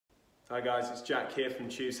Hi guys, it's Jack here from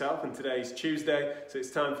Choose Health, and today is Tuesday, so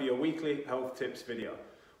it's time for your weekly health tips video. I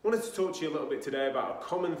wanted to talk to you a little bit today about a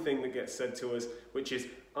common thing that gets said to us, which is,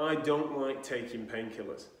 I don't like taking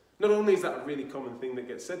painkillers. Not only is that a really common thing that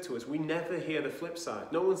gets said to us, we never hear the flip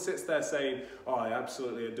side. No one sits there saying, oh, I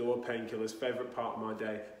absolutely adore painkillers, favourite part of my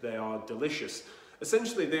day, they are delicious.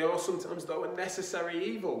 Essentially, they are sometimes, though, a necessary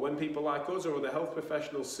evil. When people like us or other health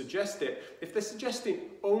professionals suggest it, if they're suggesting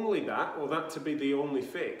only that, or that to be the only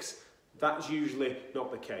fix, that's usually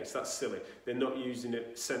not the case. That's silly. They're not using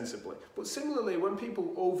it sensibly. But similarly, when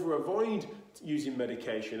people avoid using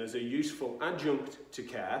medication as a useful adjunct to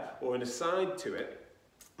care or an aside to it,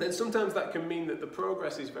 then sometimes that can mean that the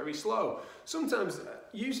progress is very slow. Sometimes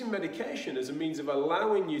using medication as a means of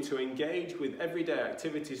allowing you to engage with everyday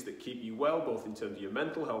activities that keep you well, both in terms of your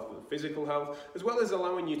mental health and physical health, as well as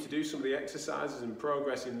allowing you to do some of the exercises and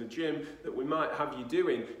progress in the gym that we might have you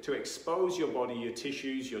doing to expose your body, your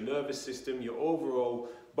tissues, your nervous system, your overall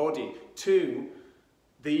body to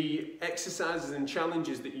the exercises and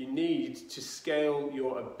challenges that you need to scale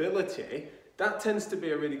your ability. That tends to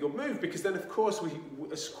be a really good move, because then of course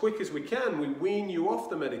as quick as we can, we wean you off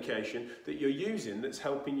the medication that you're using that's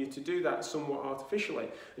helping you to do that somewhat artificially.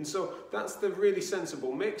 And so that's the really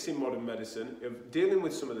sensible mix in modern medicine of dealing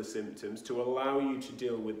with some of the symptoms to allow you to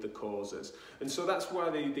deal with the causes. And so that's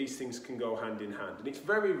why these things can go hand in hand. And it's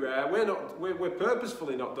very rare. We're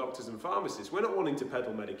purposefully not doctors and pharmacists. We're not wanting to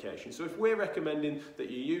peddle medication. So if we're recommending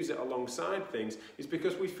that you use it alongside things, it's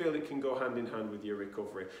because we feel it can go hand in hand with your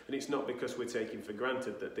recovery. And it's not because we're taking for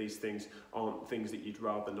granted that these things aren't things that you'd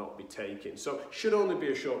rather not be taking. So it should only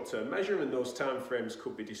be a short-term measure, and those time frames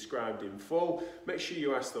could be described in full. Make sure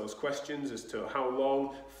you ask those questions as to how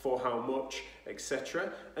long, for how much,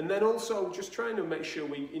 etc. And then also just trying to make sure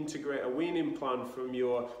we integrate a weaning plan from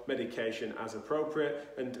your medication as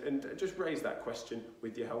appropriate, and just raise that question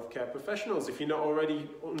with your healthcare professionals. If you're not already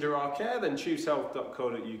under our care, then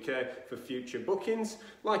choosehealth.co.uk for future bookings.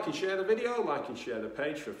 Like and share the video, like and share the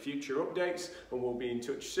page for future updates, and we'll be in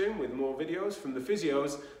touch soon with more videos from the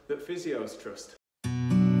physios that physios trust.